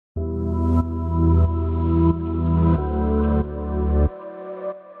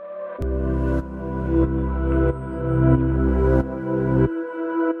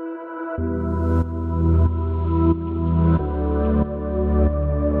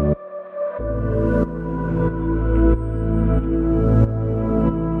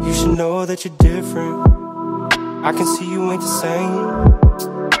that you're different. I can see you ain't the same.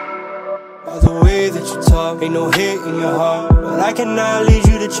 By the way that you talk, ain't no hate in your heart, but I cannot lead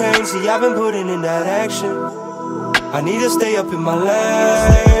you to change. See, I've been putting in that action. I need to stay up in my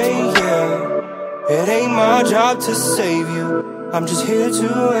lane, yeah. It ain't my job to save you, I'm just here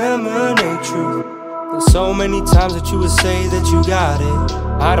to emanate truth. There's so many times that you would say that you got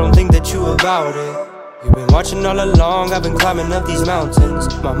it, I don't think that you about it. You've been watching all along, I've been climbing up these mountains.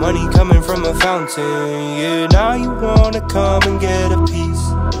 My money coming from a fountain, yeah. Now you wanna come and get a piece,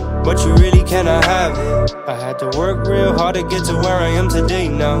 but you really cannot have it. I had to work real hard to get to where I am today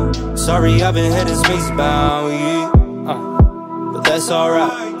now. Sorry, I've been headed spacebound, yeah. But that's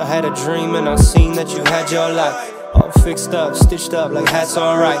alright. I had a dream and I seen that you had your life all fixed up, stitched up like hats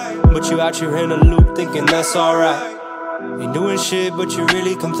alright. But you out here in a loop thinking that's alright. Ain't doing shit, but you're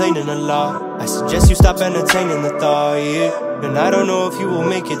really complaining a lot. I suggest you stop entertaining the thought, yeah. And I don't know if you will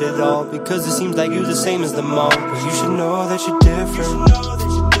make it at all, because it seems like you're the same as them all. But you should know that you're different.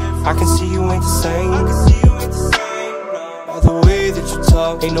 I can see you ain't the same. By the way that you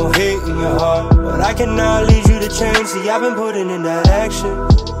talk, ain't no hate in your heart, but I cannot lead you to change. See, I've been putting in that action.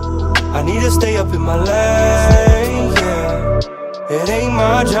 I need to stay up in my lane, yeah. It ain't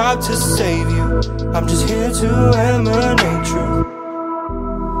my job to save you, I'm just here to emanate truth.